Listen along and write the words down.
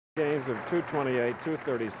Games of 228,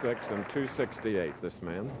 236, and 268, this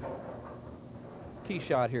man. Key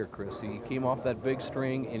shot here, Chris. He came off that big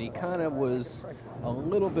string, and he kind of was a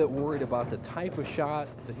little bit worried about the type of shot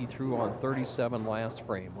that he threw on 37 last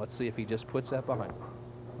frame. Let's see if he just puts that behind him.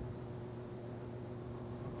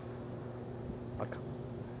 A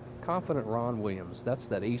confident Ron Williams. That's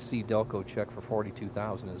that AC Delco check for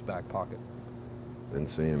 $42,000 in his back pocket. Didn't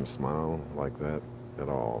see him smile like that at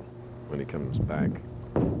all when he comes back.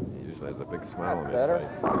 He usually has a big smile on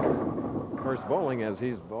his face. Of course, bowling as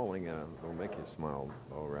he's bowling will make you smile,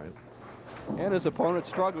 all right. And his opponent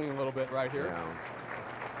struggling a little bit right here. Yeah.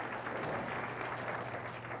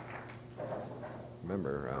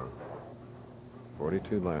 Remember,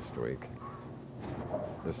 42 last week.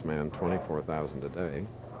 This man, 24,000 today. In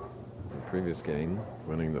the previous game,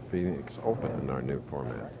 winning the Phoenix Open in our new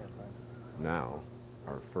format. Now,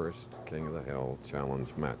 our first King of the Hill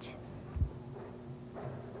Challenge match.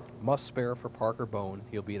 Must spare for Parker Bohn.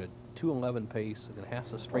 He'll be at a 211 pace and has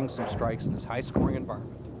to string some strikes in this high-scoring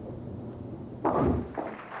environment.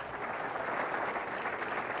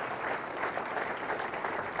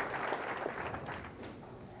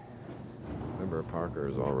 Remember, Parker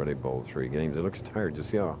has already bowled 3 games. It looks tired. You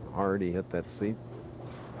see how hard he hit that seat?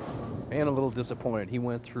 And a little disappointed. He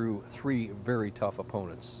went through 3 very tough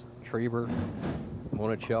opponents. Traber,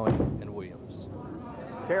 Monicelli, and Williams.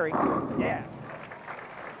 Carry. Yeah.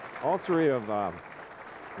 All 3 of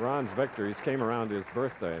Ron's victories came around his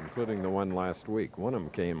birthday, including the one last week. One of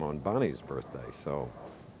them came on Bonnie's birthday, so.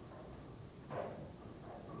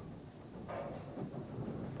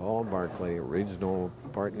 Paul Barkley, regional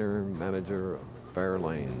partner, manager of Fair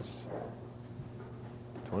Lanes.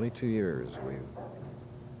 22 years we've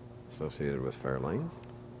associated with Fair Lanes.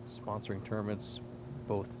 Sponsoring tournaments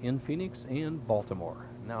both in Phoenix and Baltimore.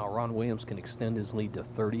 Now Ron Williams can extend his lead to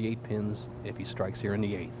 38 pins if he strikes here in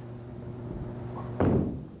the 8th.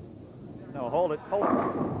 No, hold it, hold it.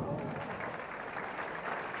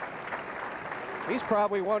 He's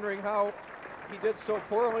probably wondering how he did so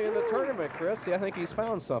poorly in the tournament, Chris. I think he's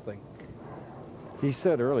found something. He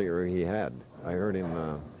said earlier he had. I heard him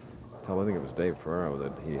tell, I think it was Dave Ferraro,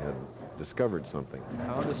 that he had discovered something.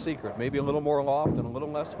 Found a secret. Maybe a little more loft and a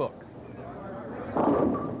little less hook.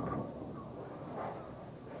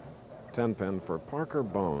 10 pin for Parker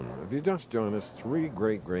Bohn. If you just joined us, 3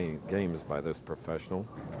 great games by this professional.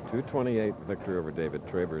 228 victory over David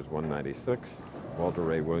Traber's 196. Walter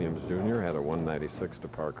Ray Williams Jr. had a 196 to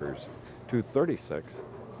Parker's 236.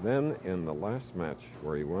 Then in the last match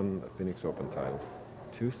where he won the Phoenix Open title,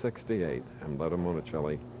 268, and Leto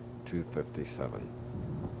Monicelli 257.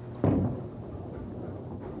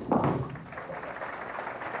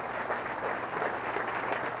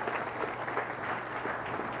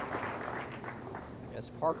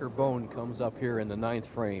 Parker Bohn comes up here in the 9th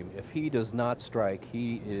frame. If he does not strike,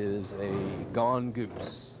 he is a gone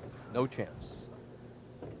goose. No chance.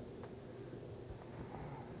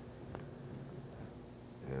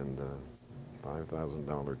 And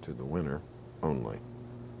 $5,000 to the winner only.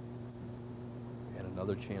 And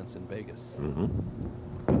another chance in Vegas. Mm-hmm.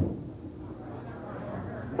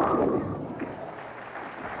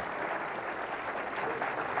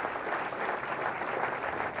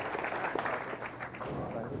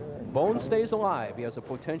 Bohn stays alive. He has a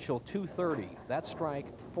potential 230. That strike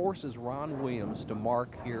forces Ron Williams to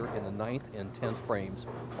mark here in the 9th and 10th frames,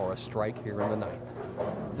 or a strike here in the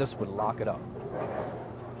 9th. This would lock it up.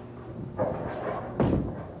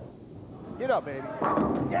 Get up, baby.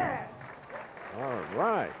 Yeah! All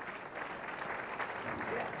right.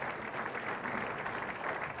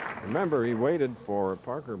 Remember, he waited for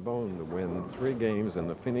Parker Bohn to win 3 games in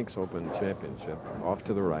the Phoenix Open Championship. Off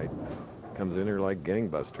to the right. Comes in here like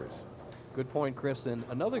gangbusters. Good point, Chris. And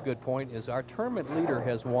another good point is our tournament leader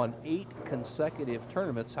has won 8 consecutive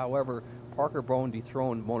tournaments. However, Parker Bohn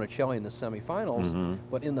dethroned Monicelli in the semifinals. Mm-hmm.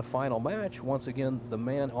 But in the final match, once again, the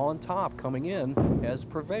man on top coming in has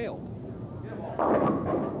prevailed.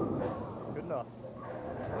 Good enough.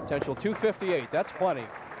 Potential 258. That's plenty.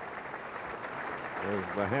 There's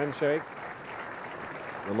the handshake,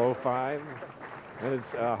 the low 5, and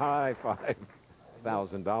it's a high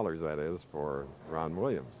 $5,000, that is, for Ron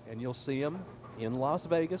Williams. And you'll see him in Las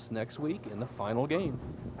Vegas next week in the final game.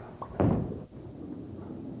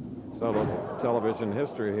 So little television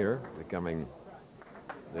history here, becoming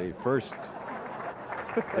the first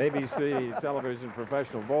ABC Television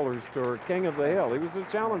Professional Bowlers Tour King of the Hill. He was a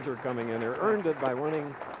challenger coming in here, earned it by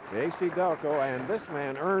winning the AC Delco, and this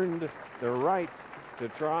man earned the right to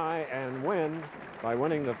try and win by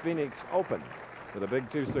winning the Phoenix Open with a big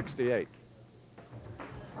 268.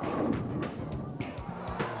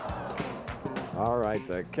 All right,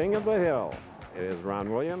 the king of the hill is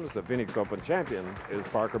Ron Williams. The Phoenix Open champion is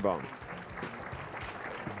Parker Bohn.